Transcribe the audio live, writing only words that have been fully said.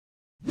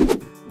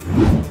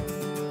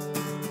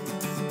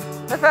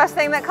The first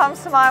thing that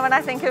comes to mind when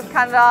I think of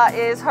Canada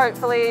is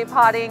hopefully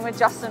partying with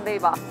Justin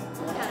Bieber.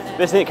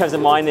 First thing that comes to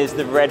mind is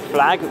the red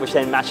flag, which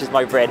then matches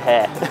my red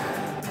hair.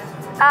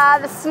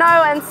 The snow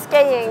and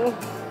skiing.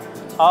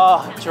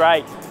 Oh,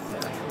 Drake.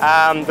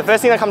 The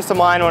first thing that comes to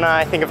mind when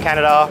I think of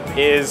Canada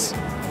is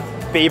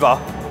Bieber.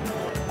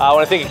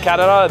 When I think of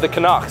Canada, the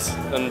Canucks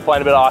and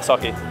playing a bit of ice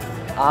hockey.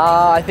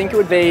 I think it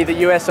would be the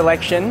US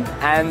election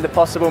and the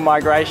possible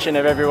migration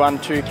of everyone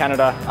to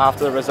Canada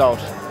after the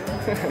result.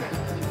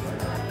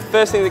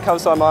 First thing that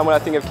comes to my mind when I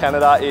think of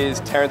Canada is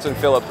Terrence and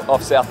Phillip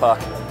off South Park.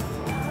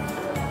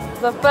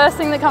 The first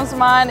thing that comes to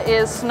mind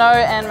is snow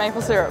and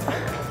maple syrup.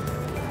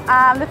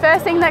 The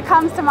first thing that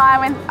comes to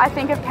mind when I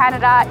think of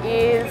Canada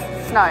is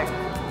snow.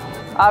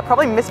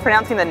 Probably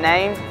mispronouncing the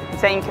name,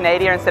 saying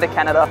Canada instead of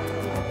Canada.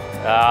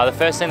 The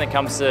first thing that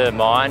comes to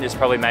mind is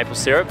probably maple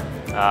syrup.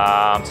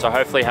 So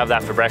hopefully have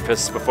that for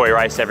breakfast before you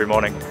race every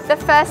morning. The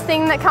first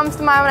thing that comes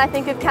to mind when I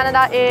think of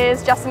Canada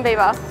is Justin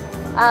Bieber.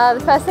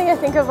 The first thing I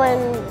think of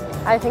when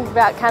I think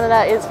about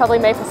Canada is probably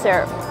maple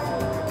syrup.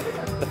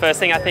 The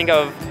first thing I think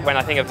of when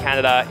I think of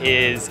Canada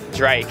is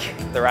Drake,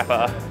 the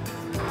rapper.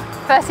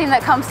 First thing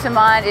that comes to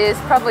mind is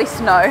probably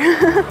snow.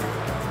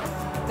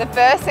 The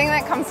first thing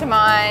that comes to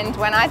mind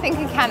when I think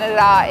of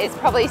Canada is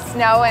probably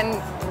snow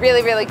and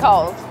really, really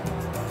cold.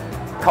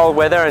 Cold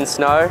weather and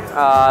snow.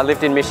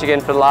 Lived in Michigan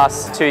for the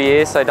last 2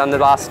 years, so done the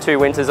last 2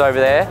 winters over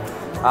there.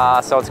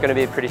 So it's going to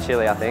be pretty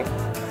chilly, I think.